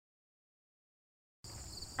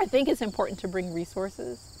I think it's important to bring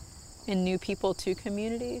resources and new people to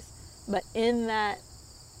communities, but in that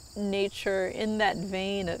nature, in that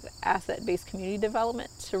vein of asset-based community development,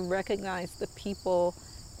 to recognize the people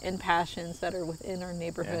and passions that are within our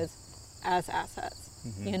neighborhoods as assets.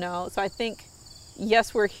 You know, so I think,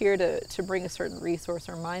 yes, we're here to bring a certain resource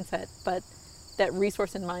or mindset, but that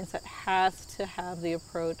resource and mindset has to have the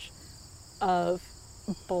approach of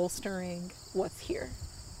bolstering what's here,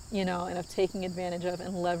 you know, and of taking advantage of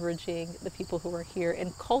and leveraging the people who are here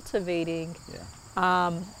and cultivating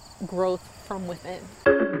growth from within.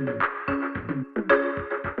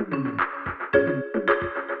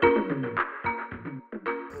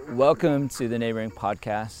 Welcome to the Neighboring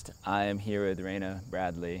Podcast. I am here with Raina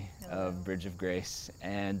Bradley of Bridge of Grace,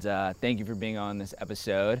 and thank you for being on this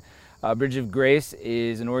episode. Bridge of Grace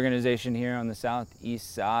is an organization here on the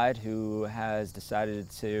southeast side who has decided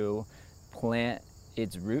to plant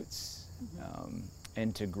its roots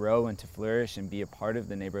and to grow and to flourish and be a part of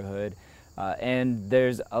the neighborhood. And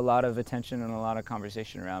there's a lot of attention and a lot of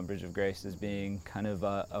conversation around Bridge of Grace as being kind of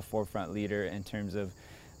a forefront leader in terms of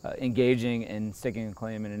engaging and staking a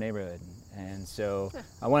claim in a neighborhood. And so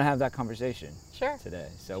I want to have that conversation today.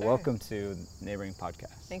 So welcome to Neighboring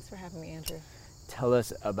Podcast. Thanks for having me, Andrew. Tell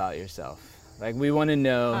us about yourself. Like, we want to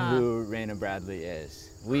know who Raina Bradley is.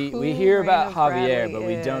 We hear about Javier, but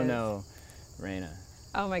we don't know Raina.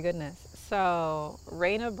 Oh my goodness. So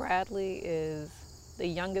Raina Bradley is the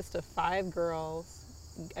youngest of 5 girls.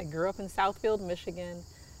 I grew up in Southfield, Michigan.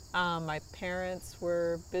 My parents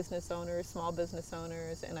were business owners, small business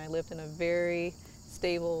owners, and I lived in a very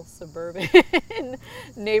stable suburban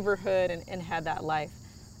neighborhood and had that life.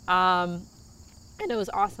 And it was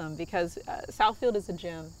awesome because Southfield is a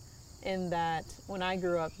gem in that when I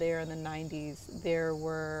grew up there in the 90s, there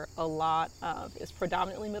were a lot of, it's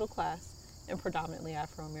predominantly middle class and predominantly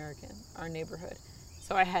Afro-American, our neighborhood.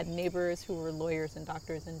 So I had neighbors who were lawyers and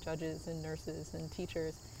doctors and judges and nurses and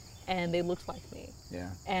teachers, and they looked like me.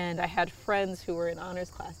 And I had friends who were in honors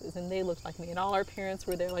classes and they looked like me, and all our parents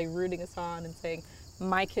were there like rooting us on and saying,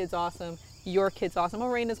 my kid's awesome, your kid's awesome. Oh,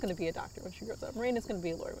 Raina's going to be a doctor when she grows up. Raina's going to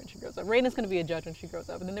be a lawyer when she grows up. Raina's going to be a judge when she grows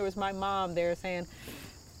up. And then there was my mom there saying,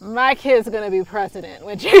 my kid's going to be president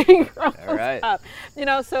when she grows up. You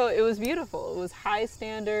know, so it was beautiful. It was high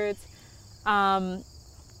standards,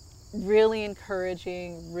 really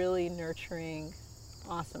encouraging, really nurturing,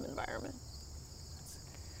 awesome environment.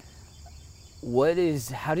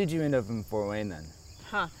 How did you end up in Fort Wayne then?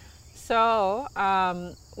 So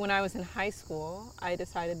when I was in high school, I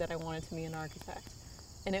decided that I wanted to be an architect.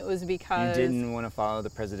 And it was because... You didn't want to follow the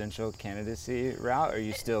presidential candidacy route? Or are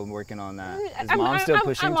you still working on that? Is Mom still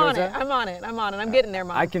pushing towards that? I'm on it. I'm getting there,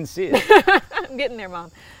 Mom. I can see it. I'm getting there,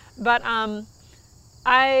 Mom. But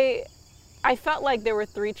I felt like there were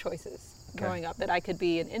 3 choices growing up, that I could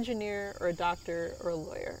be an engineer or a doctor or a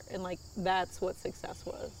lawyer, and like that's what success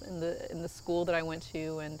was in the school that I went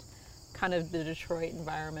to and kind of the Detroit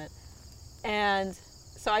environment. And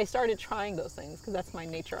so I started trying those things because that's my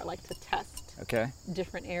nature. I like to test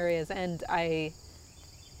different areas, and I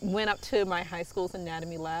went up to my high school's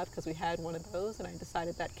anatomy lab because we had one of those, and I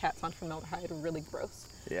decided that cats on formaldehyde were really gross.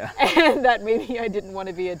 And that maybe I didn't want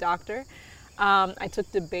to be a doctor. I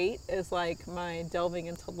took debate as like my delving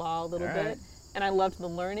into law a little bit, and I loved the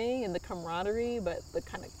learning and the camaraderie, but the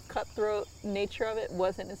kind of cutthroat nature of it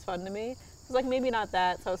wasn't as fun to me. It was like, maybe not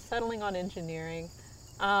that, so I was settling on engineering.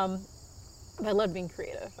 But I loved being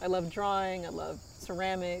creative. I loved drawing, I loved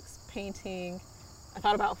ceramics, painting. I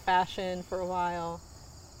thought about fashion for a while.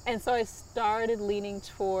 And so I started leaning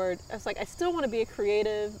toward, I was like, I still want to be a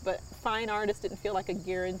creative, but fine artist didn't feel like a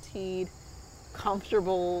guaranteed,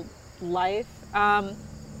 comfortable life.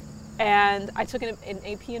 And I took an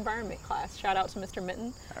AP environment class. Shout out to Mr.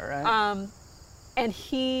 Minton. And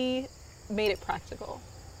he made it practical.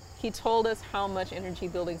 He told us how much energy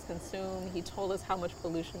buildings consume. He told us how much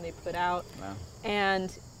pollution they put out.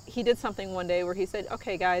 And he did something one day where he said,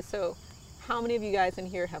 okay guys, so how many of you guys in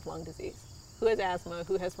here have lung disease? Who has asthma?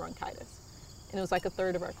 Who has bronchitis? And it was like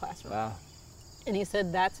 1/3 of our classroom. And he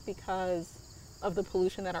said that's because of the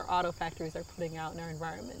pollution that our auto factories are putting out in our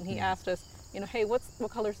environment. And he asked us, you know, hey, what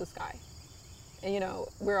color's the sky? And you know,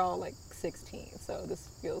 we're all like 16, so this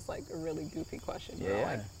feels like a really goofy question. We're all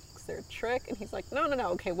like, is there a trick? And he's like, no,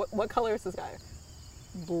 okay, what color is the sky?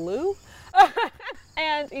 Blue?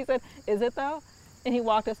 And he said, is it though? And he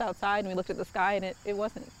walked us outside and we looked at the sky and it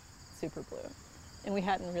wasn't super blue. And we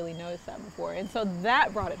hadn't really noticed that before. And so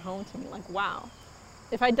that brought it home to me, like, wow,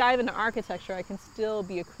 if I dive into architecture, I can still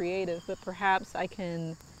be a creative, but perhaps I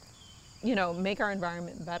can, you know, make our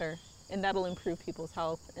environment better, and that'll improve people's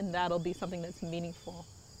health, and that'll be something that's meaningful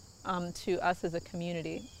to us as a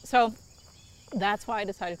community. So that's why I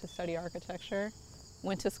decided to study architecture.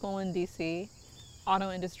 Went to school in DC.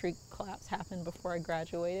 Auto industry collapse happened before I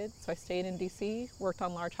graduated, so I stayed in DC, worked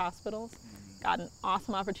on large hospitals, got an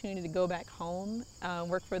awesome opportunity to go back home,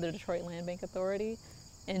 work for the Detroit Land Bank Authority,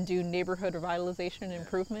 and do neighborhood revitalization and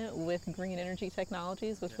improvement with green energy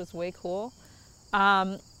technologies, which was way cool.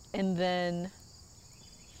 And then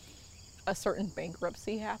a certain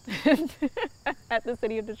bankruptcy happened at the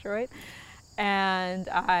city of Detroit, and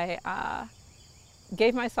I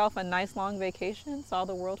gave myself a nice long vacation, saw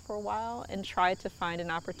the world for a while, and tried to find an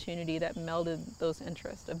opportunity that melded those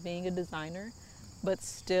interests of being a designer, but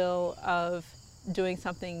still of doing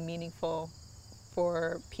something meaningful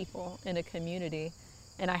for people in a community.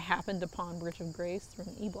 And I happened upon Bridge of Grace through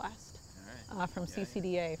an e-blast from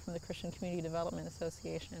CCDA, from the Christian Community Development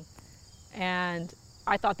Association. And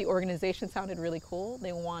I thought the organization sounded really cool.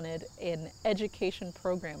 They wanted an education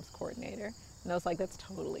programs coordinator. And I was like, that's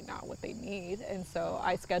totally not what they need. And so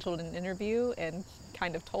I scheduled an interview and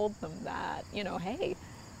kind of told them that, you know, hey,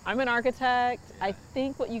 I'm an architect. I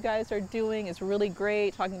think what you guys are doing is really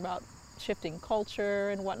great, talking about shifting culture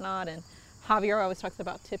and whatnot. And Javier always talks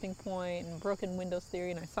about tipping point and broken windows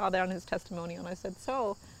theory. And I saw that on his testimonial. And I said,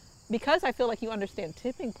 so because I feel like you understand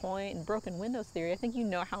tipping point and broken windows theory, I think you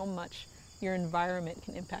know how much your environment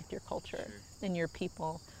can impact your culture and your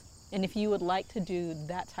people. And if you would like to do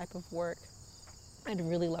that type of work, I'd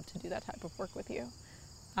really love to do that type of work with you.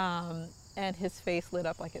 And his face lit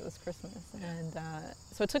up like it was Christmas. And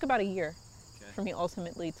so it took about a year for me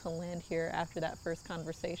ultimately to land here after that first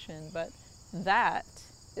conversation. But that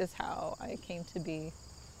is how I came to be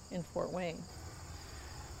in Fort Wayne.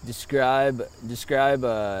 Describe this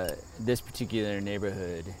particular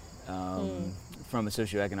neighborhood from a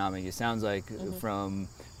socioeconomic. It sounds like from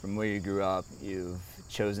where you grew up, you've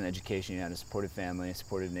chosen education, you had a supportive family, a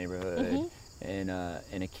supportive neighborhood. In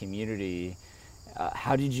a community.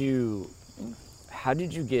 How did you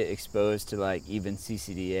get exposed to like even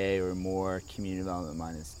CCDA or more community development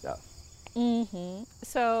minded stuff?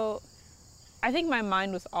 So I think my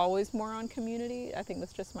mind was always more on community. I think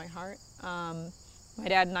that's just my heart. My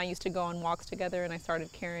dad and I used to go on walks together, and I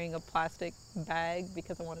started carrying a plastic bag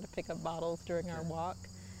because I wanted to pick up bottles during our walk.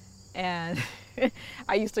 And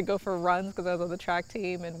I used to go for runs because I was on the track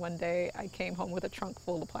team, and one day I came home with a trunk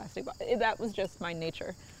full of plastic. That was just my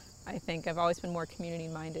nature. I think I've always been more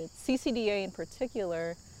community-minded. CCDA in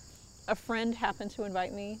particular, a friend happened to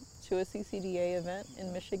invite me to a CCDA event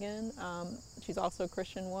in Michigan. She's also a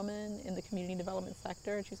Christian woman in the community development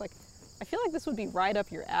sector, and she's like, I feel like this would be right up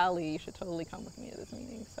your alley. You should totally come with me to this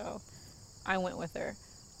meeting. So I went with her.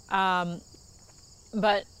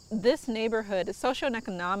 But this neighborhood,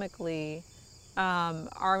 socioeconomically,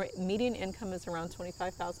 our median income is around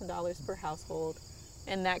 $25,000 per household,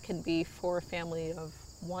 and that could be for a family of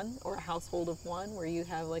one or a household of one where you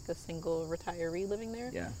have like a single retiree living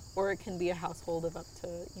there, or it can be a household of up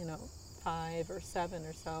to 5 or 7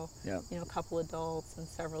 or so, a couple adults and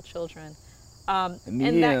several children.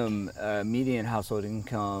 Median household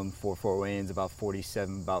income for Fort Wayne is about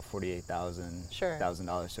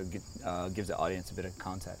 $48,000. So gives the audience a bit of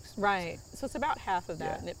context. Right. So it's about half of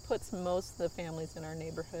that, and it puts most of the families in our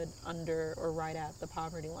neighborhood under or right at the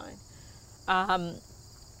poverty line.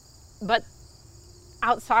 But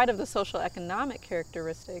outside of the social economic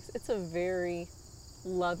characteristics, it's a very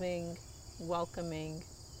loving, welcoming,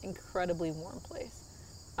 incredibly warm place.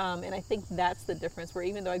 And I think that's the difference, where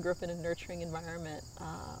even though I grew up in a nurturing environment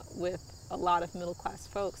with a lot of middle-class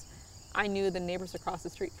folks, I knew the neighbors across the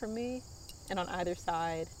street from me and on either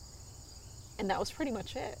side, and that was pretty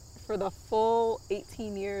much it for the full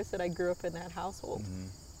 18 years that I grew up in that household.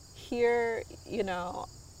 Here,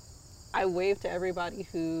 I wave to everybody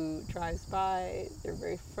who drives by. They're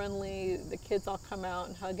very friendly. The kids all come out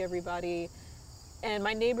and hug everybody. And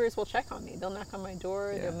my neighbors will check on me. They'll knock on my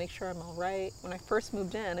door. They'll make sure I'm all right. When I first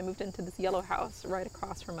moved in, I moved into this yellow house right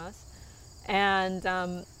across from us. And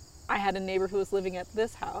I had a neighbor who was living at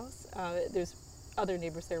this house. There's other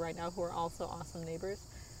neighbors there right now who are also awesome neighbors.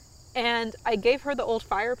 And I gave her the old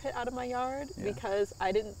fire pit out of my yard because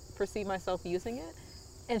I didn't perceive myself using it.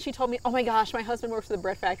 And she told me, oh my gosh, my husband works for the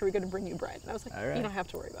bread factory. We're going to bring you bread. And I was like, you don't have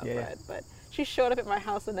to worry about bread. But she showed up at my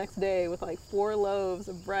house the next day with like 4 loaves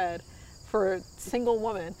of bread for a single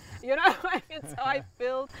woman, So I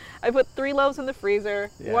put 3 loaves in the freezer,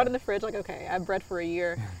 1 in the fridge, like, okay, I have bread for a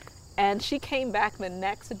year. And she came back the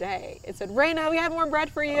next day and said, Raina, we have more bread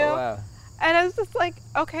for you. Oh, wow. And I was just like,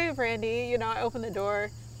 okay, Brandy, I opened the door.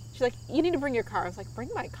 She's like, you need to bring your car. I was like, bring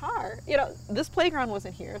my car? This playground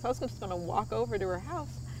wasn't here, so I was just going to walk over to her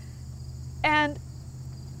house. And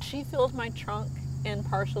she filled my trunk in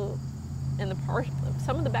some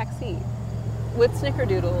of the back seat with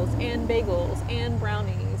snickerdoodles and bagels and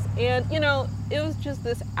brownies, and it was just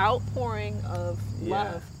this outpouring of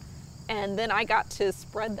love. And then I got to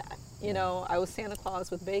spread that. I was Santa Claus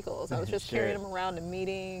with bagels. I was just carrying them around to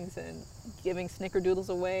meetings and giving snickerdoodles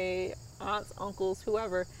away, aunts, uncles,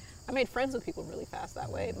 whoever. I made friends with people really fast that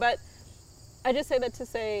way. But I just say that to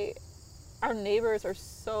say our neighbors are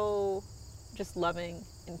so just loving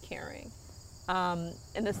and caring. And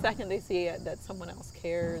the second they see that someone else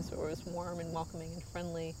cares or is warm and welcoming and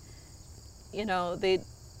friendly,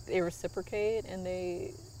 they reciprocate, and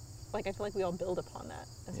I feel like we all build upon that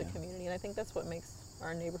as a community. And I think that's what makes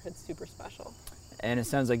our neighborhood super special. And it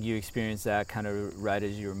sounds like you experienced that kind of right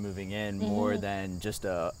as you were moving in, more than just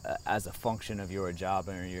as a function of your job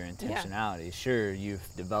or your intentionality. Yeah. Sure, you've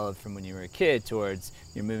developed from when you were a kid towards,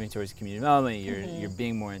 you're moving towards community development, you're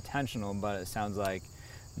being more intentional, but it sounds like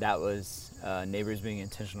that was neighbors being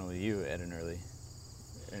intentional with you at an early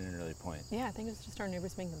point. Yeah, I think it's just our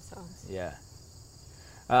neighbors being themselves. Yeah.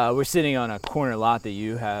 We're sitting on a corner lot that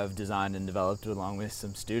you have designed and developed along with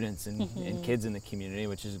some students and kids in the community,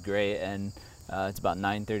 which is great. And it's about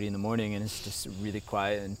 9:30 in the morning, and it's just really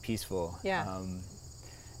quiet and peaceful. Yeah.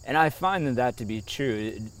 And I find that to be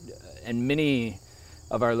true. And many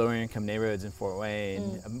of our lower income neighborhoods in Fort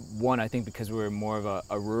Wayne, one, I think because we're more of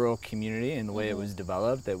a rural community in the way it was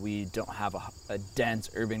developed, that we don't have a dense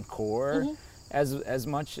urban core as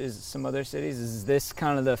much as some other cities. Is this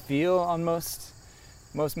kind of the feel on most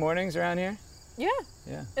mornings around here? Yeah.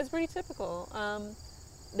 It's pretty typical.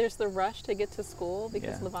 There's the rush to get to school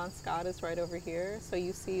because Levon Scott is right over here. So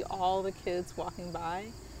you see all the kids walking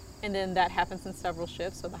by, and then that happens in several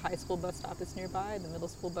shifts. So the high school bus stop is nearby, the middle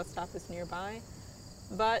school bus stop is nearby.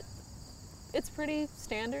 But it's pretty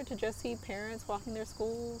standard to just see parents walking their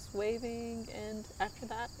schools, waving, and after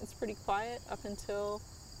that, it's pretty quiet up until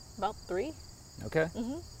about 3. Okay.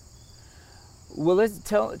 Well,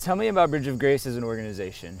 tell me about Bridge of Grace as an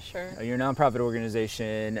organization. Sure. You're a nonprofit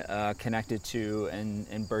organization connected to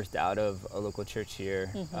and birthed out of a local church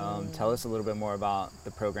here. Tell us a little bit more about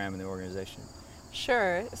the program and the organization.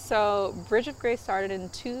 Sure. So Bridge of Grace started in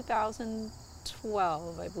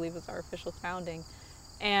 2012, I believe was our official founding.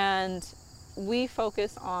 And we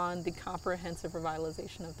focus on the comprehensive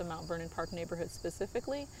revitalization of the Mount Vernon Park neighborhood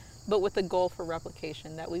specifically, but with the goal for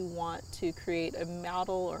replication, that we want to create a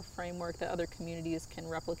model or framework that other communities can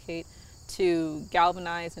replicate to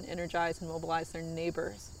galvanize and energize and mobilize their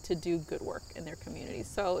neighbors to do good work in their communities.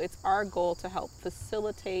 So it's our goal to help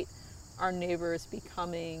facilitate our neighbors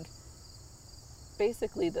becoming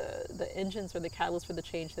basically the engines or the catalyst for the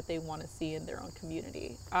change that they want to see in their own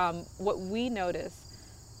community. What we notice,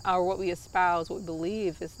 or what we espouse, what we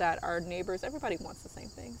believe, is that our neighbors, everybody wants the same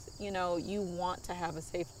things. You want to have a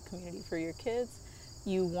safe community for your kids.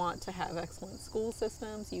 You want to have excellent school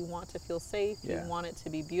systems. You want to feel safe. You want it to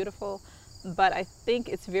be beautiful. But I think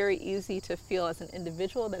it's very easy to feel as an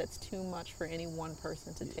individual that it's too much for any one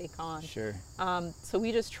person to take on. Sure. So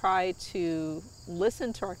we just try to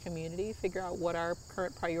listen to our community, figure out what our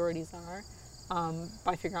current priorities are,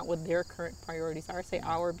 by figuring out what their current priorities are. I say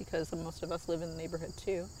our because most of us live in the neighborhood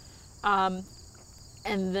too. And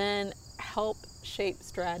then help shape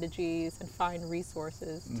strategies and find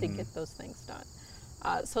resources to get those things done.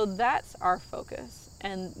 So that's our focus.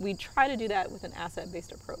 And we try to do that with an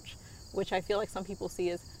asset-based approach, which I feel like some people see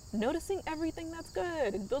as noticing everything that's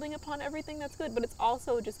good and building upon everything that's good, but it's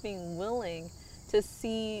also just being willing to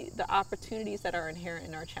see the opportunities that are inherent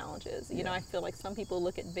in our challenges. I feel like some people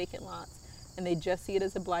look at vacant lots and they just see it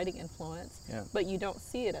as a blighting influence, but you don't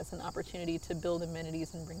see it as an opportunity to build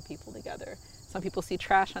amenities and bring people together. Some people see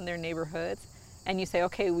trash on their neighborhoods and you say,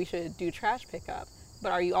 okay, we should do trash pickup.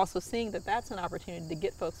 But are you also seeing that that's an opportunity to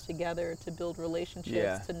get folks together, to build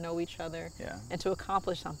relationships, to know each other, and to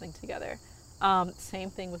accomplish something together? Same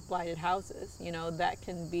thing with blighted houses. That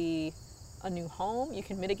can be a new home. You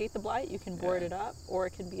can mitigate the blight, you can board it up, or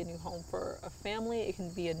it can be a new home for a family. It can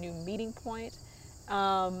be a new meeting point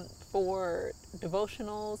for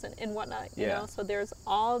devotionals and whatnot. You know? So there's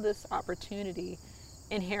all this opportunity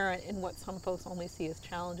inherent in what some folks only see as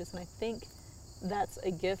challenges. And I think that's a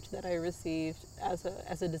gift that I received as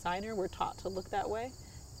a designer. We're taught to look that way,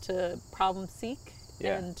 to problem seek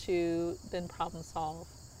and to then problem solve.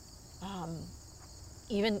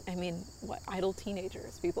 Idle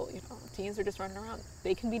teenagers, people, teens are just running around.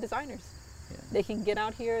 They can be designers. They can get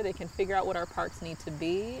out here, they can figure out what our parks need to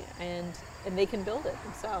be, and they can build it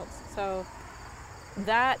themselves. So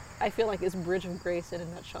that, I feel like, is Bridge of Grace in a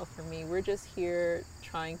nutshell for me. We're just here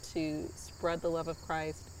trying to spread the love of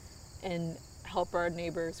Christ and help our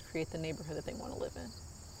neighbors create the neighborhood that they want to live in.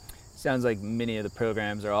 sounds like many of the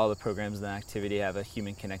programs or all the programs in the activity have a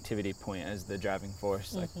human connectivity point as the driving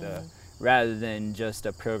force, like rather than just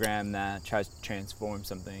a program that tries to transform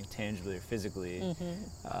something tangibly or physically.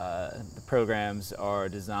 The programs are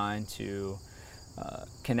designed to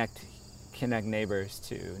connect neighbors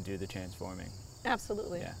to do the transforming.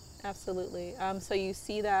 Absolutely. Yeah. Absolutely. So you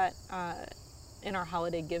see that in our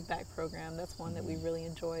holiday give back program. That's one that we really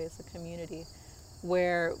enjoy as a community,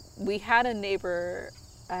 where we had a neighbor,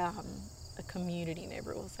 a community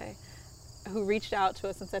neighbor, we'll say, who reached out to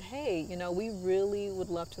us and said, hey, you know, we really would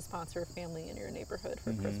love to sponsor a family in your neighborhood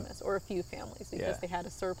for Christmas, or a few families, because they had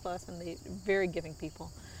a surplus and they very giving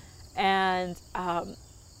people. And,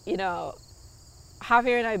 you know,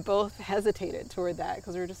 Javier and I both hesitated toward that,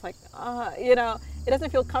 because we were just like, you know, it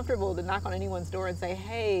doesn't feel comfortable to knock on anyone's door and say,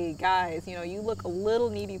 hey, guys, you know, you look a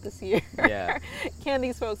little needy this year. Yeah. Can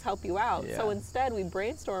these folks help you out? Yeah. So instead, we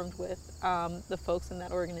brainstormed with the folks in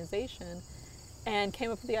that organization and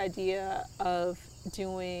came up with the idea of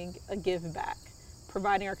doing a give back,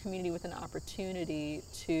 providing our community with an opportunity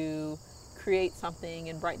to create something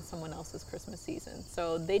and brighten someone else's Christmas season.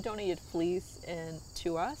 So they donated fleece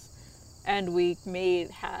to us, and we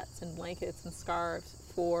made hats and blankets and scarves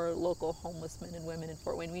for local homeless men and women in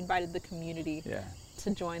Fort Wayne. We invited the community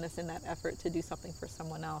to join us in that effort to do something for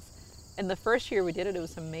someone else. And the first year we did it, it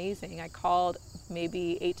was amazing. I called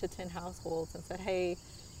maybe 8 to 10 households and said, hey,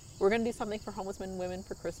 we're going to do something for homeless men and women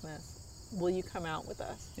for Christmas. Will you come out with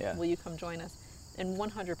us? Yeah. Will you come join us? And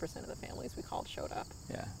 100% of the families we called showed up.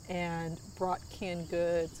 Yeah. And brought canned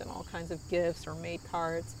goods and all kinds of gifts or made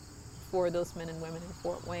cards for those men and women in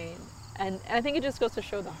Fort Wayne. And I think it just goes to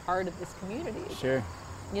show the heart of this community. Sure.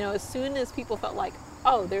 You know, as soon as people felt like,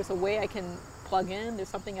 oh, there's a way I can plug in, there's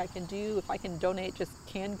something I can do. If I can donate just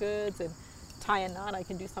canned goods and tie a knot, I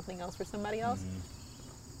can do something else for somebody else.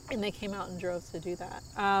 And they came out in droves to do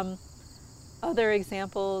that. Other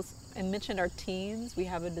examples, I mentioned our teens. We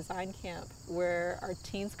have a design camp where our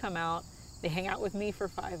teens come out, they hang out with me for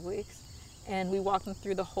 5 weeks, and we walk them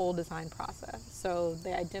through the whole design process. So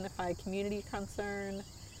they identify a community concern,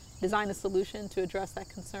 design a solution to address that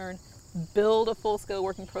concern, build a full-scale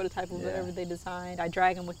working prototype of whatever they designed. I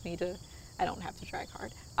drag them with me to, I don't have to drag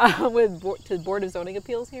hard, to Board of Zoning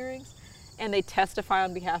Appeals hearings, and they testify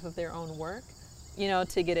on behalf of their own work, you know,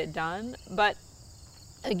 to get it done. But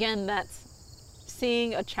again, that's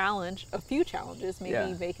seeing a challenge, a few challenges,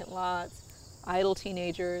 maybe vacant lots, idle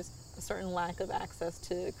teenagers, a certain lack of access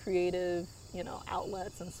to creative, you know,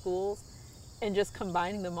 outlets and schools, and just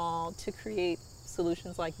combining them all to create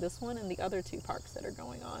solutions like this one and the other 2 parks that are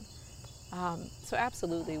going on. So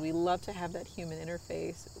absolutely, we love to have that human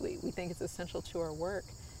interface. We think it's essential to our work.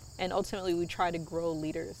 And ultimately, we try to grow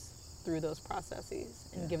leaders through those processes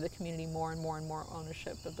and give the community more and more and more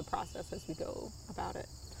ownership of the process as we go about it.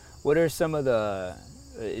 What are some of the,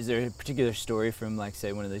 is there a particular story from, like,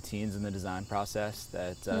 say, one of the teens in the design process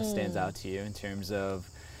that stands out to you in terms of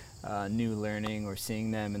new learning, or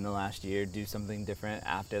seeing them in the last year do something different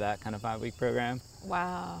after that kind of 5-week program?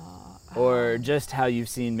 Wow. Or just how you've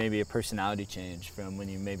seen maybe a personality change from when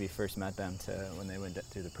you maybe first met them to when they went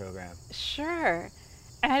through the program? Sure.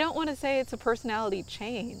 And I don't want to say it's a personality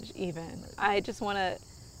change even. I just want to,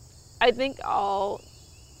 I think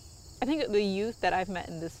the youth that I've met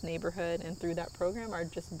in this neighborhood and through that program are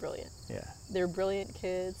just brilliant. Yeah. They're brilliant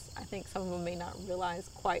kids. I think some of them may not realize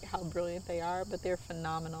quite how brilliant they are, but they're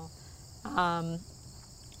phenomenal.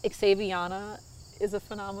 Xaviana is a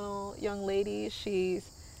phenomenal young lady. She's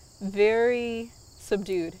very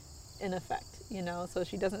subdued in effect, you know, so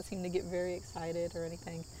she doesn't seem to get very excited or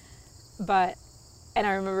anything. And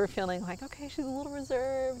I remember feeling like, okay, she's a little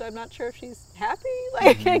reserved. I'm not sure if she's happy,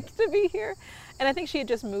 to be here. And I think she had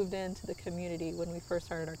just moved into the community when we first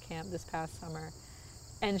started our camp this past summer.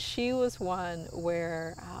 And she was one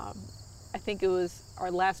where I think it was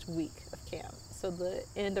our last week of camp. So the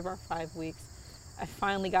end of our 5 weeks, I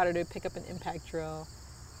finally got her to pick up an impact drill.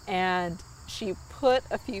 And she put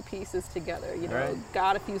a few pieces together, you know,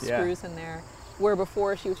 got a few screws in there, where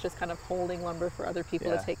before she was just kind of holding lumber for other people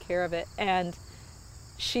to take care of it. And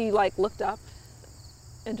she looked up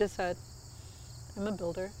and just said, I'm a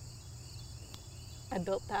builder. I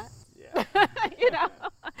built that. Yeah. You know?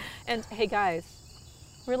 And hey guys,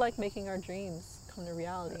 we're making our dreams come to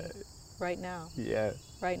reality right now. Yeah.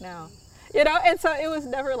 Right now. You know, and so it was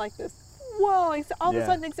never like this, whoa, all of a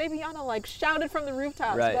sudden Xaviana shouted from the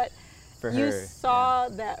rooftops. Right. But for you her, saw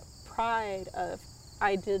that pride of,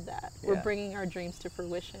 I did that. We're bringing our dreams to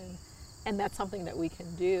fruition. And that's something that we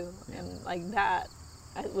can do. And that,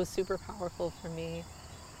 it was super powerful for me.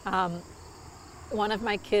 One of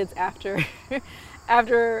my kids, after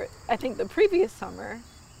I think the previous summer,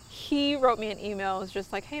 he wrote me an email. It was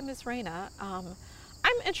just like, hey, Miss Raina,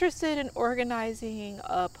 I'm interested in organizing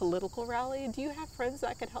a political rally. Do you have friends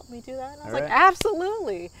that could help me do that? And I was like,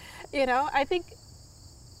 absolutely. You know, I think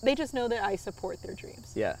they just know that I support their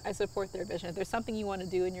dreams. Yeah. I support their vision. If there's something you want to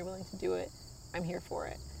do and you're willing to do it, I'm here for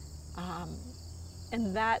it.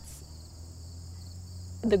 And that's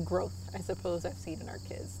the growth, I suppose, I've seen in our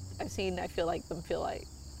kids. I've seen them feel like they feel like.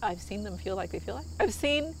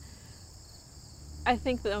 I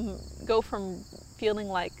think them go from feeling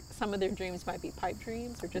like some of their dreams might be pipe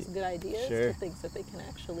dreams or just good ideas to things that they can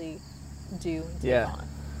actually do and take on.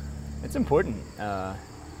 It's important.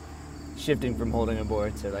 Shifting from holding a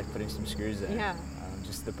board to like putting some screws in. Yeah.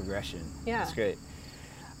 Just the progression. Yeah. That's great.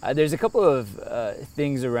 There's a couple of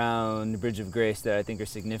things around the Bridge of Grace that I think are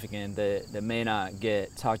significant that may not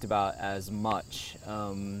get talked about as much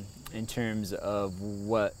in terms of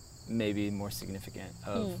what may be more significant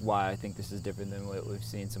of why I think this is different than what we've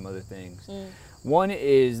seen some other things. One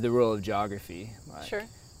is the role of geography. Like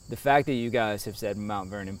the fact that you guys have said Mount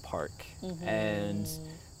Vernon Park and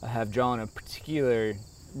have drawn a particular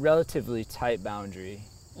relatively tight boundary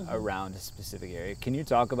around a specific area. Can you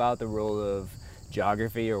talk about the role of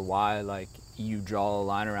geography or why like you draw a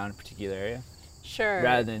line around a particular area? Sure.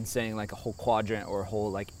 Rather than saying like a whole quadrant or a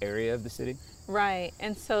whole like area of the city? Right.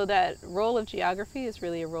 And so that role of geography is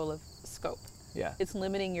really a role of scope. Yeah. It's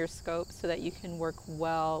limiting your scope so that you can work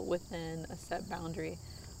well within a set boundary.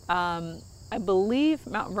 I believe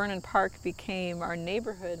Mount Vernon Park became our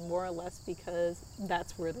neighborhood more or less because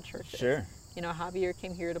that's where the church is. You know, Javier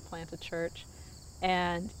came here to plant a church,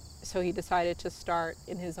 and so he decided to start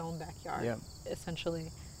in his own backyard,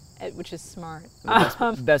 essentially, which is smart.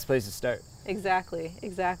 Best place to start.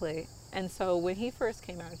 Exactly. And so when he first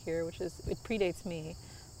came out here, it predates me,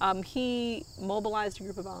 he mobilized a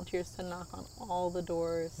group of volunteers to knock on all the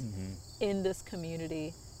doors in this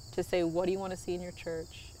community to say, what do you want to see in your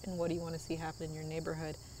church and what do you want to see happen in your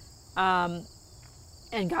neighborhood,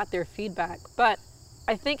 and got their feedback. But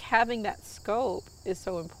I think having that scope is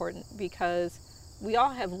so important because we all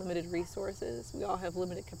have limited resources. We all have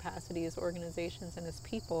limited capacity as organizations and as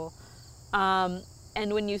people. And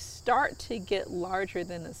when you start to get larger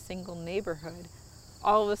than a single neighborhood,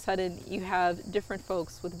 all of a sudden you have different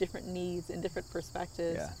folks with different needs and different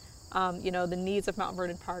perspectives. You know, the needs of Mount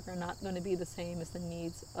Vernon Park are not going to be the same as the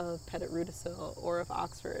needs of Pettit Rudisill or of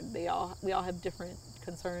Oxford. We all have different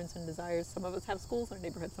concerns and desires. Some of us have schools in our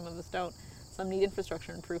neighborhood, some of us don't. Some need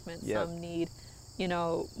infrastructure improvement, some need, you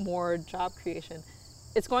know, more job creation.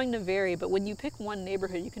 It's going to vary, but when you pick one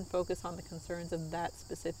neighborhood, you can focus on the concerns of that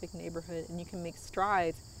specific neighborhood, and you can make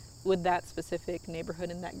strides with that specific neighborhood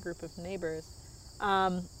and that group of neighbors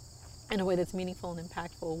in a way that's meaningful and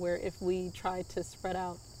impactful, where if we try to spread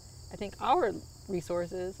out, I think, our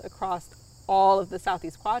resources across all of the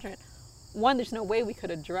Southeast Quadrant, one, there's no way we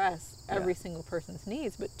could address every single person's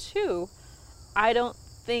needs, but two, I don't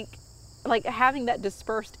think, like, having that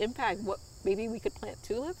dispersed impact, maybe we could plant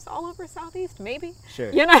tulips all over Southeast, maybe.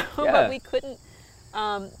 You know, but we couldn't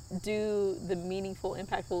do the meaningful,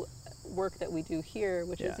 impactful work that we do here,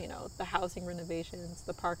 which is, you know, the housing renovations,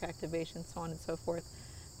 the park activations, so on and so forth.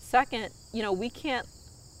 Second, you know, we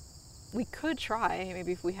could try,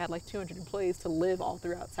 maybe if we had like 200 employees, to live all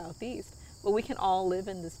throughout Southeast, but we can all live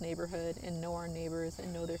in this neighborhood and know our neighbors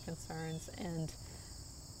and know their concerns and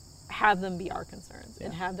have them be our concerns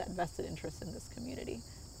and have that vested interest in this community.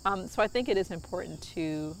 So I think it is important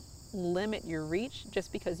to limit your reach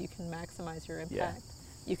just because you can maximize your impact.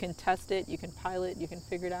 You can test it, you can pilot, you can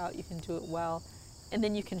figure it out, you can do it well, and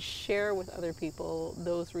then you can share with other people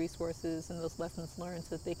those resources and those lessons learned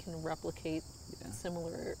so that they can replicate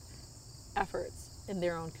similar efforts in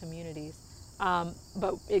their own communities,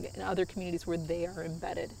 but in other communities where they are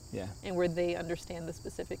embedded and where they understand the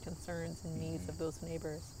specific concerns and needs of those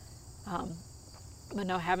neighbors. But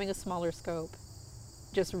no, having a smaller scope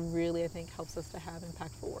just really, I think, helps us to have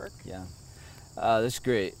impactful work. That's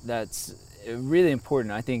great. That's really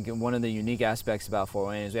important. I think one of the unique aspects about Fort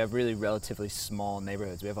Wayne is we have really relatively small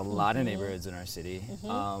neighborhoods. We have a lot of neighborhoods in our city,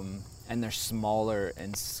 and they're smaller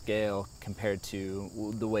in scale compared to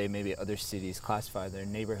the way maybe other cities classify their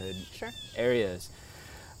neighborhood areas.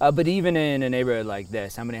 But even in a neighborhood like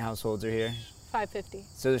this, how many households are here? 550.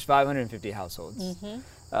 So there's 550 households,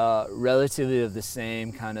 relatively of the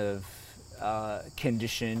same kind of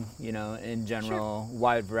condition, you know, in general,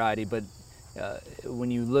 wide variety. But when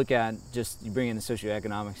you look at you bring in the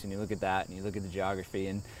socioeconomics and you look at that and you look at the geography,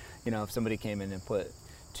 and, you know, if somebody came in and put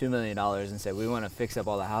 $2 million and said, we want to fix up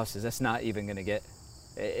all the houses, that's not even going to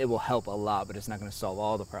it will help a lot, but it's not going to solve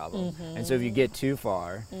all the problems. And so if you get too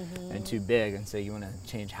far and too big and say you want to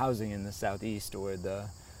change housing in the Southeast or the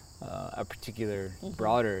a particular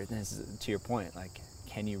broader, to your point, like,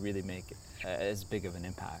 can you really make as big of an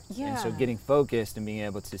impact? And so getting focused and being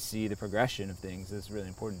able to see the progression of things is really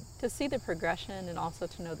important. To see the progression and also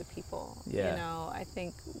to know the people. Yeah. You know, I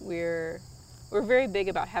think we're very big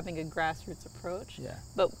about having a grassroots approach,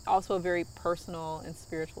 but also a very personal and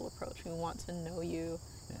spiritual approach. We want to know you.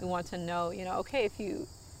 We want to know, you know, okay, if you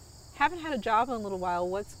haven't had a job in a little while,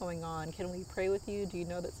 what's going on? Can we pray with you? Do you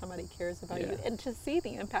know that somebody cares about you? And to see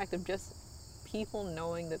the impact of just people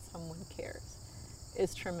knowing that someone cares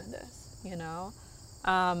is tremendous, you know?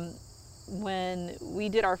 When we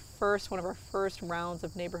did one of our first rounds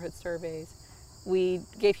of neighborhood surveys, we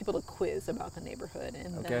gave people a quiz about the neighborhood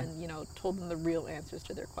and then, you know, told them the real answers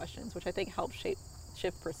to their questions, which I think helped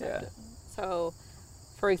shift perception. So,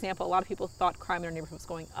 for example, a lot of people thought crime in our neighborhood was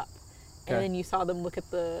going up. And then you saw them look at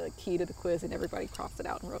the key to the quiz and everybody crossed it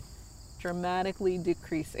out and wrote, dramatically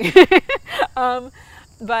decreasing.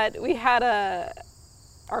 But we had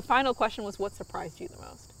our final question was, what surprised you the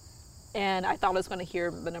most? And I thought I was going to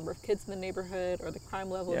hear the number of kids in the neighborhood or the crime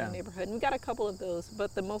level in the neighborhood. And we got a couple of those,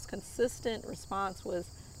 but the most consistent response was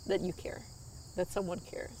that you care, that someone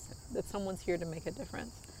cares, that someone's here to make a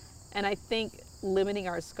difference. And I think limiting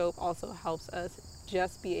our scope also helps us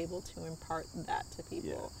just be able to impart that to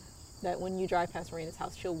people. That when you drive past Reina's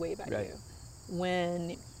house, she'll wave at you.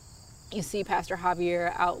 When you see Pastor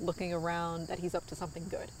Javier out looking around, that he's up to something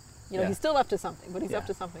good. You know, he's still up to something, but he's up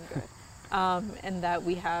to something good. And that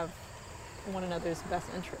we have one another's best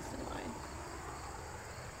interests in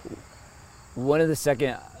mind. One of the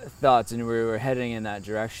second thoughts, and we're heading in that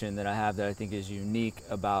direction, that I have that I think is unique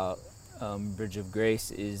about Bridge of Grace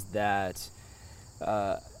is that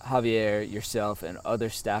Javier, yourself, and other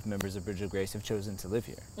staff members of Bridge of Grace have chosen to live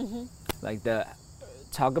here. Like,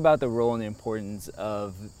 talk about the role and the importance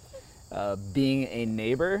of being a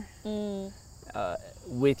neighbor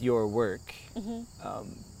with your work.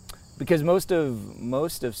 Because most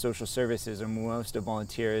of social services or most of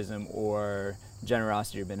volunteerism or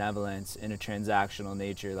generosity or benevolence in a transactional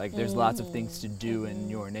nature, like there's lots of things to do in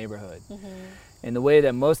your neighborhood. And the way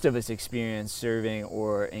that most of us experience serving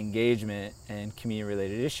or engagement and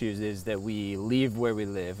community-related issues is that we leave where we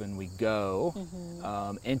live and we go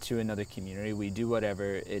into another community. We do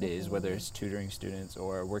whatever it is, whether it's tutoring students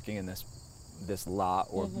or working in this lot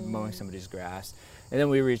or mowing somebody's grass, and then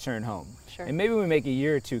we return home. And maybe we make a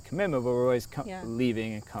year or two commitment, but we're always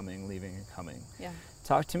leaving and coming, leaving and coming.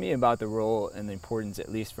 Talk to me about the role and the importance,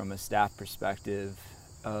 at least from a staff perspective,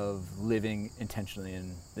 of living intentionally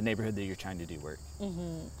in the neighborhood that you're trying to do work.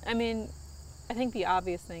 I mean, I think the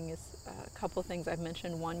obvious thing is a couple of things I've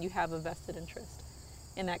mentioned. One, you have a vested interest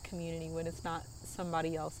in that community when it's not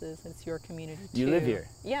somebody else's, it's your community too. You live here.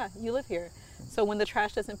 Yeah, you live here. So when the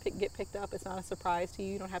trash doesn't get picked up, it's not a surprise to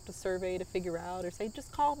you. You don't have to survey to figure out or say,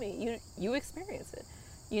 just call me. You experience it.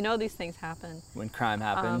 You know these things happen. When crime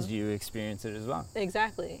happens, you experience it as well.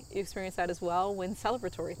 Exactly. You experience that as well. When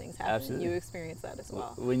celebratory things happen, you experience that as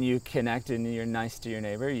well. When you connect and you're nice to your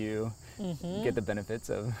neighbor, you get the benefits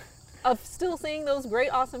of still seeing those great,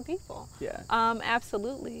 awesome people.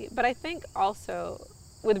 Absolutely. But I think also,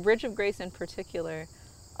 with Bridge of Grace in particular,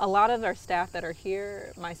 a lot of our staff that are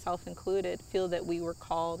here, myself included, feel that we were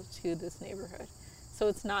called to this neighborhood. So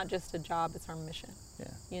it's not just a job, it's our mission.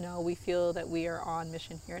 You know, we feel that we are on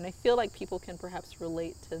mission here. And I feel like people can perhaps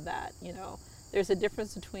relate to that. You know, there's a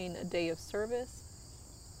difference between a day of service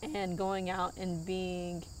and going out and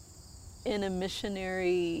being in a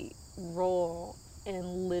missionary role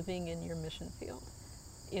and living in your mission field.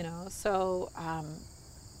 You know, so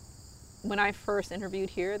when I first interviewed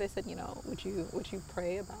here, they said, you know, would you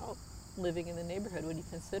pray about living in the neighborhood? Would you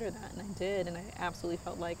consider that? And I did, and I absolutely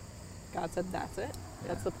felt like God said, that's it.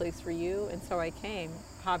 That's the place for you. And so I came.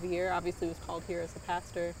 Javier obviously was called here as a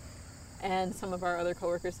pastor, and some of our other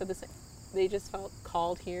coworkers said the same. They just felt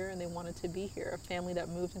called here and they wanted to be here. A family that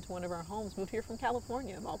moved into one of our homes moved here from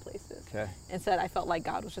California, of all places, and said, I felt like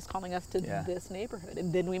God was just calling us to this neighborhood.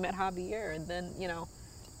 And then we met Javier, and then, you know,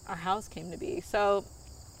 our house came to be. So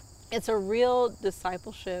it's a real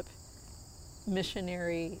discipleship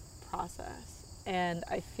missionary process. And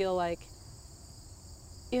I feel like,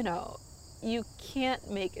 you know, you can't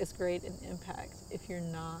make as great an impact if you're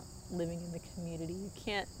not living in the community. You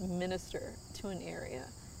can't minister to an area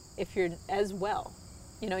if you're as well.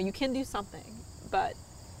 You know, you can do something, but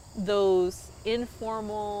those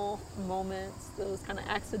informal moments, those kind of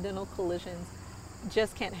accidental collisions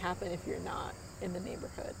just can't happen if you're not in the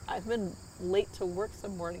neighborhood. I've been late to work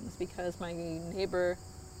some mornings because my neighbor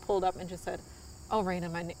pulled up and just said, oh, Reina,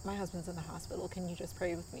 my husband's in the hospital. Can you just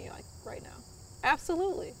pray with me, like, right now?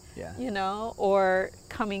 Absolutely. Yeah. You know, or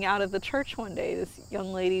coming out of the church one day, this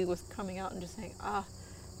young lady was coming out and just saying,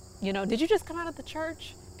 you know, did you just come out of the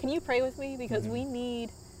church? Can you pray with me? Because we need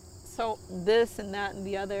so this and that and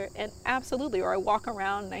the other. And absolutely. Or I walk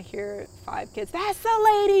around and I hear 5 kids, that's the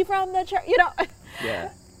lady from the church, you know.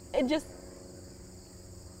 Yeah. It just,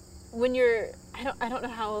 when you're, I don't know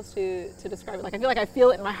how else to describe it. Like, I feel like I feel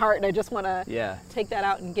it in my heart and I just want to take that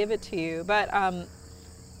out and give it to you. But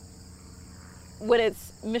when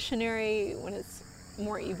it's missionary, when it's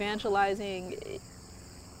more evangelizing,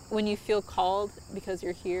 when you feel called because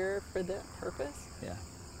you're here for the purpose,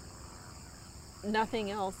 nothing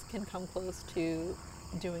else can come close to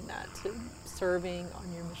doing that, to serving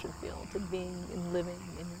on your mission field, to being and living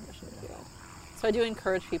in your mission field. So I do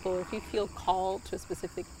encourage people, if you feel called to a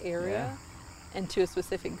specific area and to a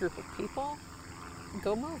specific group of people,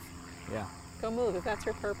 go move. Yeah. Go move. If that's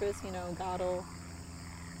your purpose, you know,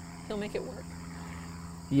 He'll make it work.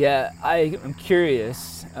 Yeah, I'm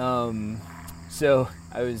curious. So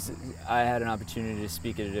I had an opportunity to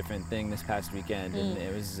speak at a different thing this past weekend, and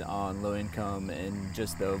it was on low income and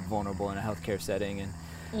just the vulnerable in a healthcare setting, and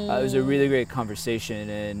it was a really great conversation.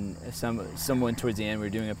 And someone towards the end, we were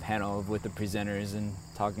doing a panel with the presenters and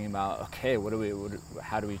talking about, okay,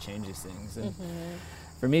 how do we change these things? And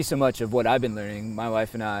for me, so much of what I've been learning, my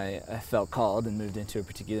wife and I felt called and moved into a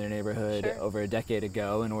particular neighborhood over a decade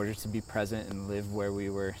ago in order to be present and live where we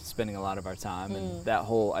were spending a lot of our time, and that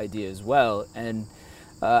whole idea as well. And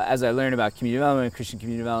as I learned about community development, Christian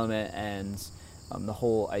community development, and the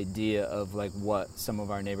whole idea of like what some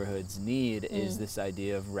of our neighborhoods need is this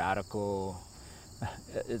idea of radical,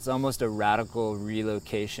 it's almost a radical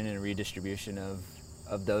relocation and redistribution of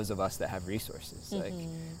those of us that have resources. Like,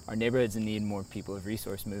 our neighborhoods need more people of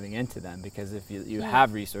resource moving into them, because if you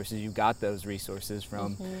have resources, you got those resources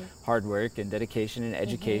from hard work and dedication and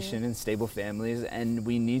education and stable families, and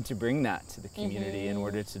we need to bring that to the community in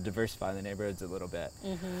order to diversify the neighborhoods a little bit.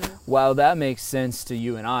 While that makes sense to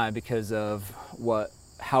you and I because of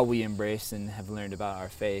how we embrace and have learned about our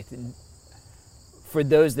faith, for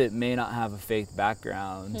those that may not have a faith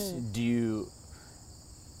background,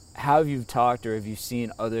 how have you talked, or have you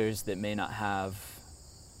seen others that may not have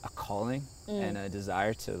a calling and a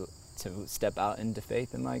desire to step out into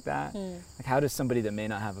faith and like that? Like, how does somebody that may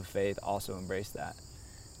not have a faith also embrace that?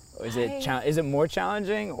 Or is it more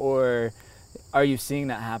challenging, or are you seeing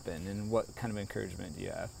that happen? And what kind of encouragement do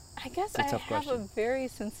you have? I guess I have a very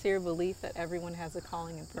sincere belief that everyone has a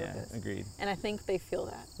calling and purpose. Yeah, agreed. And I think they feel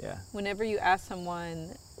that. Yeah. Whenever you ask someone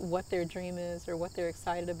what their dream is, or what they're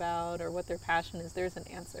excited about, or what their passion is, there's an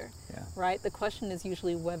answer. Yeah. Right? The question is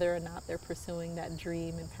usually whether or not they're pursuing that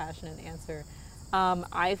dream and passion and answer.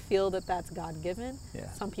 I feel that that's God-given.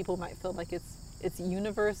 Yeah. Some people might feel like it's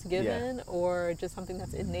universe-given, or just something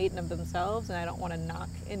that's innate in of themselves, and I don't want to knock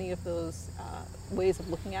any of those ways of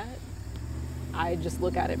looking at it. I just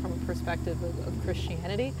look at it from a perspective of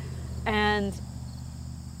Christianity. And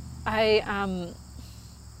I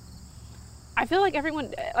feel like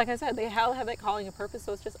everyone, like I said, they have that calling and purpose,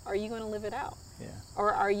 so it's just, are you going to live it out? Yeah.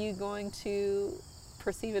 Or are you going to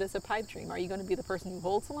perceive it as a pipe dream? Are you going to be the person who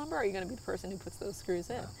holds the lumber, or are you going to be the person who puts those screws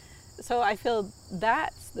in? So I feel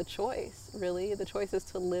that's the choice, really. The choice is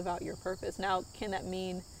to live out your purpose. Now, can that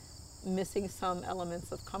mean missing some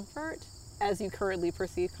elements of comfort as you currently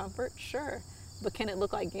perceive comfort? Sure. But can it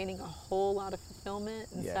look like gaining a whole lot of fulfillment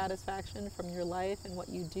and satisfaction from your life and what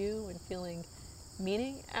you do and feeling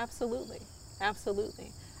meaning? Absolutely.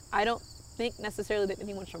 Absolutely. I don't think necessarily that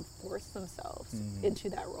anyone should force themselves into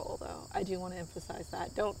that role, though. I do want to emphasize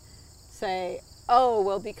that. Don't say, oh,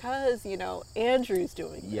 well, because, Andrew's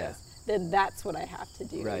doing this, then that's what I have to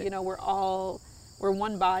do. Right. We're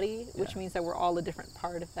one body, which means that we're all a different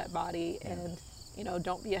part of that body. And,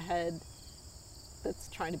 don't be a head that's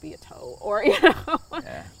trying to be a toe, or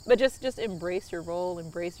but just embrace your role,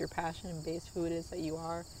 embrace your passion, embrace who it is that you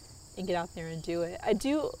are, and get out there and do it. I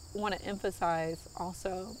do want to emphasize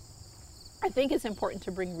also, I think it's important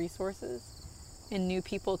to bring resources and new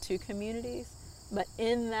people to communities, but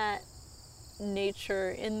in that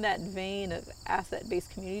nature, in that vein of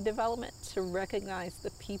asset-based community development, to recognize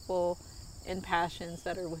the people and passions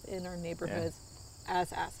that are within our neighborhoods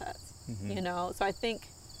as assets. So I think,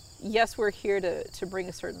 yes, we're here to bring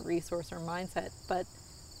a certain resource or mindset, but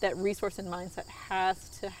that resource and mindset has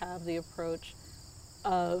to have the approach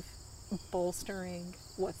of bolstering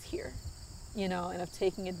what's here, and of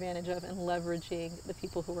taking advantage of and leveraging the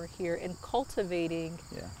people who are here and cultivating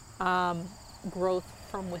growth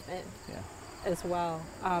from within as well.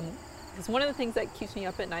 Because one of the things that keeps me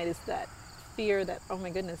up at night is that fear that, oh my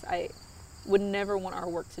goodness, I would never want our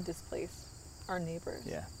work to displace our neighbors.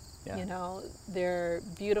 Yeah. You know, they're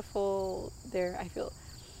beautiful. I feel,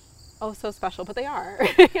 oh, so special, but they are,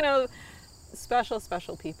 you know, special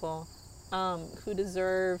people who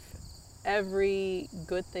deserve every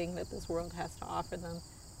good thing that this world has to offer them.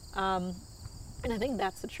 And I think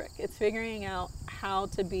that's the trick. It's figuring out how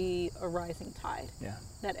to be a rising tide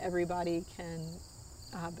that everybody can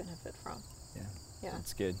benefit from. Yeah,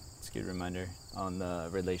 that's good. It's a good reminder on the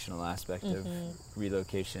relational aspect of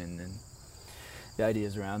relocation and the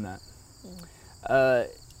ideas around that.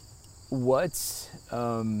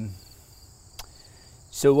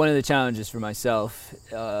 So one of the challenges for myself,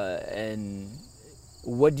 and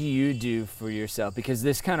what do you do for yourself? Because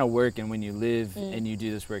this kind of work, and when you live and you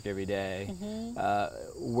do this work every day,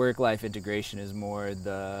 work-life integration is more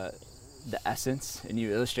the essence, and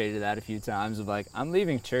you illustrated that a few times of like, I'm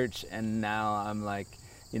leaving church and now I'm like,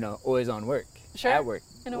 you know, always on work, at work.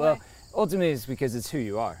 In a way. Ultimately it's because it's who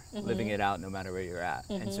you are, living it out no matter where you're at.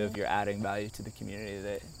 And so if you're adding value to the community,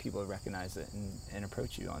 that people recognize it and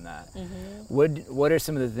approach you on that. What are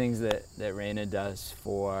some of the things that Raina does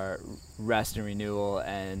for rest and renewal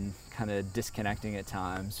and kind of disconnecting at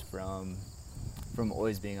times from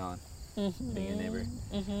always being on? Being a neighbor.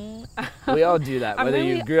 We all do that, whether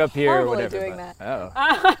you grew up here or whatever. Doing that. Oh.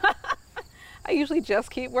 I usually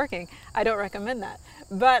just keep working. I don't recommend that.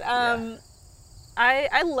 But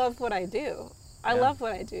I love what I do. I love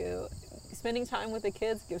what I do. Spending time with the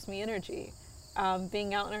kids gives me energy.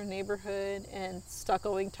 Being out in our neighborhood and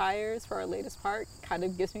stuccoing tires for our latest park kind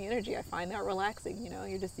of gives me energy. I find that relaxing, you know,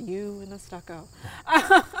 you're just you and the stucco.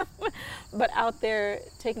 But out there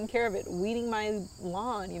taking care of it, weeding my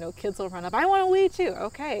lawn, you know, kids will run up, I want to weed too.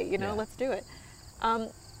 Okay, you know, let's do it.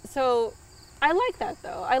 So I like that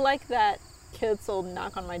though. I like that kids will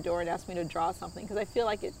knock on my door and ask me to draw something because I feel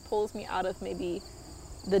like it pulls me out of maybe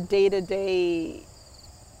the day-to-day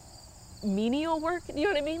menial work, you know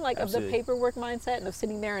what I mean? Like of the paperwork mindset and of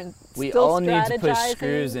sitting there and we still all need to push strategizing.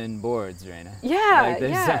 Screws and boards, Raina. Yeah,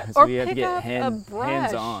 like or we have to pick get up a brush.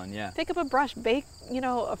 hands-on, Pick up a brush, bake, you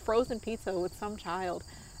know, a frozen pizza with some child.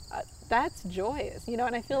 That's joyous, you know,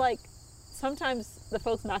 and I feel like sometimes the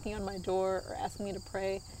folks knocking on my door or asking me to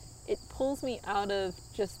pray, it pulls me out of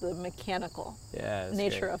just the mechanical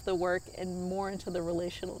nature of the work and more into the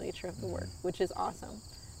relational nature of the work, which is awesome.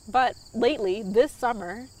 But lately, this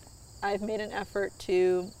summer, I've made an effort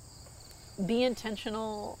to be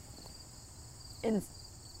intentional in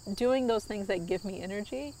doing those things that give me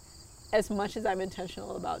energy as much as I'm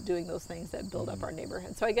intentional about doing those things that build up our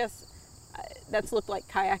neighborhood. So I guess that's looked like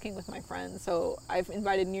kayaking with my friends. So I've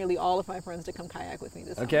invited nearly all of my friends to come kayak with me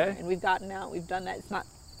this summer. And we've gotten out, we've done that. It's not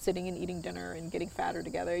sitting and eating dinner and getting fatter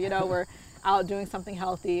together. You know, we're out doing something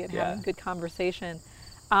healthy and having good conversation.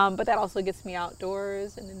 But that also gets me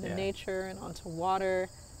outdoors and into nature and onto water.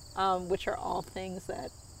 Which are all things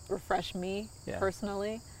that refresh me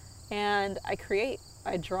personally. And I create,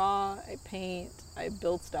 I draw, I paint, I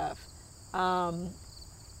build stuff. And,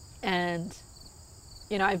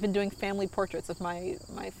 you know, I've been doing family portraits of my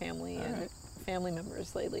family and family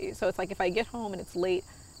members lately. So it's like if I get home and it's late,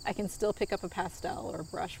 I can still pick up a pastel or a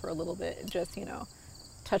brush for a little bit and just, you know,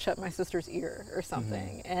 touch up my sister's ear or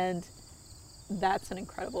something. And that's an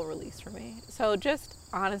incredible release for me. So just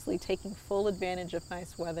honestly taking full advantage of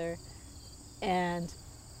nice weather and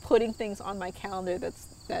putting things on my calendar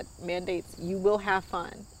that mandates you will have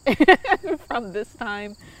fun from this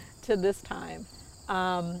time to this time.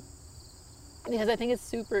 Because I think it's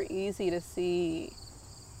super easy to see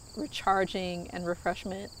recharging and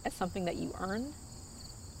refreshment as something that you earn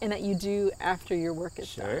and that you do after your work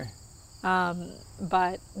is done.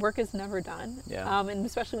 But work is never done. And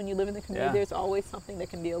especially when you live in the community, there's always something that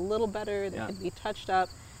can be a little better, that can be touched up.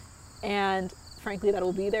 And frankly, that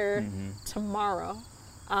will be there tomorrow.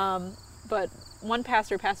 But one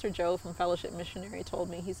pastor, Pastor Joe from Fellowship Missionary, told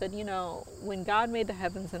me, he said, you know, when God made the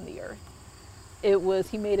heavens and the earth,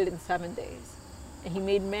 he made it in 7 days. And he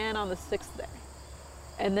made man on the 6th day.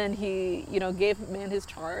 And then he, you know, gave man his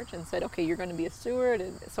charge and said, okay, you're going to be a steward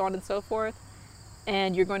and so on and so forth.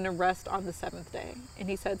 And you're going to rest on the 7th day. And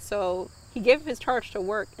he said, so he gave him his charge to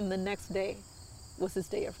work, and the next day was his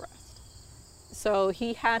day of rest. So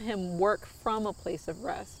he had him work from a place of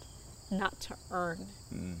rest, not to earn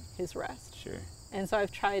his rest. And so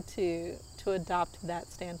I've tried to adopt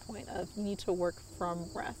that standpoint of you need to work from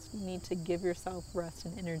rest. You need to give yourself rest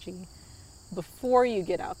and energy before you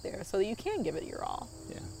get out there so that you can give it your all.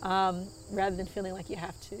 Rather than feeling like you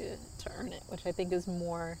have to earn it, which I think is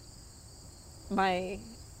more my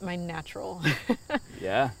natural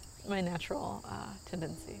my natural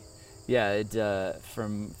tendency.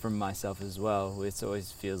 From myself as well, it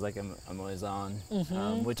always feels like I'm always on,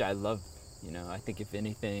 which I love You know, I think if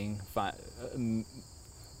anything,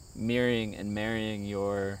 mirroring and marrying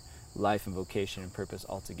your life and vocation and purpose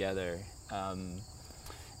all together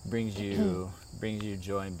brings you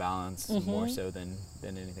joy and balance more so than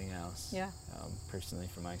anything else. Yeah. Personally,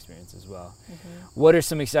 from my experience as well. Mm-hmm. What are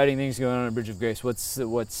some exciting things going on at Bridge of Grace? What's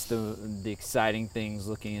the exciting things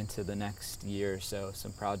looking into the next year or so?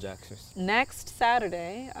 Some projects. Next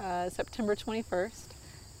Saturday, September 21st,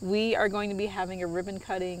 we are going to be having a ribbon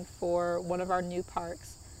cutting for one of our new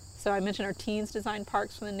parks. So I mentioned our teens design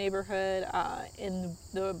parks from the neighborhood. In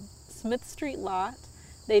the Smith Street lot,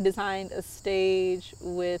 they designed a stage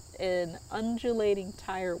with an undulating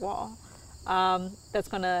tire wall that's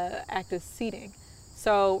going to act as seating.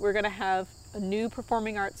 So we're going to have a new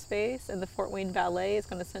performing arts space, and the Fort Wayne Ballet is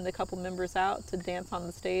going to send a couple members out to dance on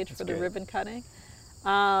the stage for the ribbon cutting.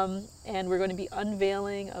 And we're going to be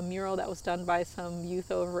unveiling a mural that was done by some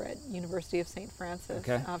youth over at University of St. Francis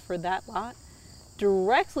for that lot.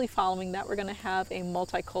 Directly following that, we're going to have a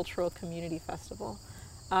multicultural community festival.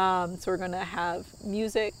 So we're going to have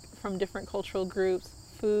music from different cultural groups,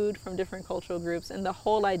 food from different cultural groups, and the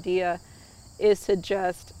whole idea is to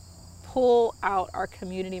just pull out our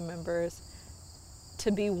community members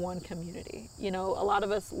to be one community. You know, a lot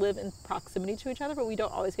of us live in proximity to each other, but we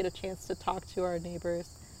don't always get a chance to talk to our neighbors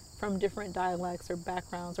from different dialects or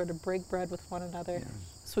backgrounds, or to break bread with one another. Yeah.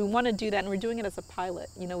 So we want to do that, and we're doing it as a pilot.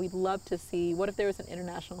 You know, we'd love to see, what if there was an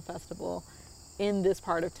international festival in this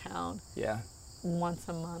part of town? Yeah. Once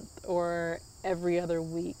a month or every other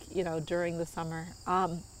week, you know, during the summer,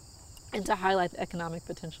 and to highlight the economic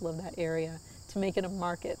potential of that area, to make it a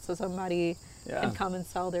market, so somebody can come and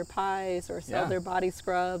sell their pies or sell their body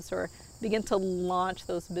scrubs, or begin to launch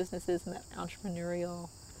those businesses in that entrepreneurial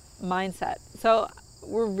mindset. So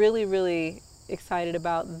we're really, really excited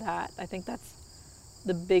about that. I think that's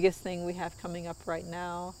the biggest thing we have coming up right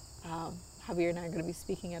now. Javier and I are going to be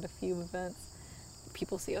speaking at a few events.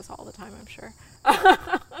 People see us all the time, I'm sure.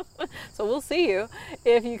 So we'll see you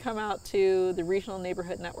if you come out to the Regional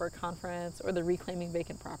Neighborhood Network Conference, or the Reclaiming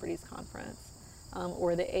Vacant Properties Conference,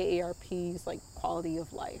 or the AARP's like Quality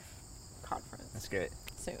of Life Conference. That's great.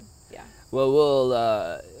 Soon, yeah. Well,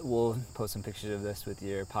 we'll post some pictures of this with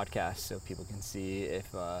your podcast so people can see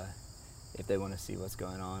if they want to see what's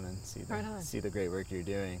going on and see the great work you're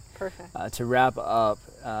doing. Perfect. To wrap up,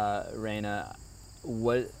 Reina,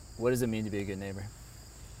 what does it mean to be a good neighbor?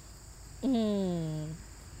 I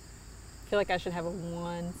feel like I should have a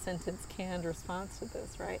one-sentence canned response to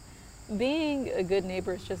this, right? Being a good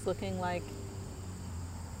neighbor is just looking like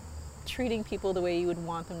treating people the way you would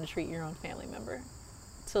want them to treat your own family member.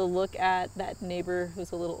 To look at that neighbor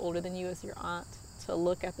who's a little older than you as your aunt, to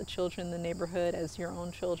look at the children in the neighborhood as your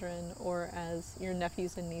own children or as your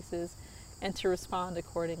nephews and nieces, and to respond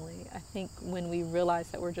accordingly. I think when we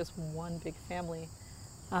realize that we're just one big family,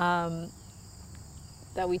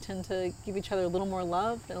 that we tend to give each other a little more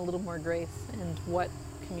love and a little more grace, and what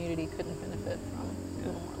community couldn't benefit from a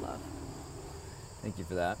little more love. Thank you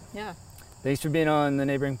for that. Yeah. Thanks for being on the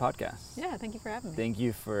Neighboring Podcast. Yeah, thank you for having me. Thank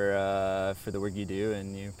you for the work you do,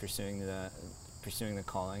 and you pursuing the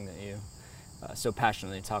calling that you so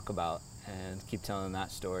passionately talk about, and keep telling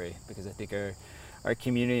that story, because I think our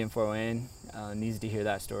community in Fort Wayne needs to hear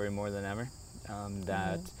that story more than ever.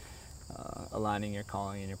 Aligning your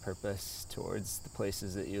calling and your purpose towards the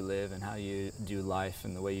places that you live and how you do life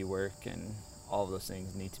and the way you work, and all of those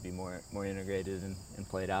things need to be more integrated and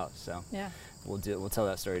played out. So yeah, we'll tell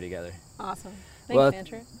that story together. Awesome. Thanks,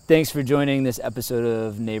 Andrew. Thanks for joining this episode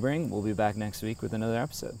of Neighboring. We'll be back next week with another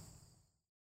episode.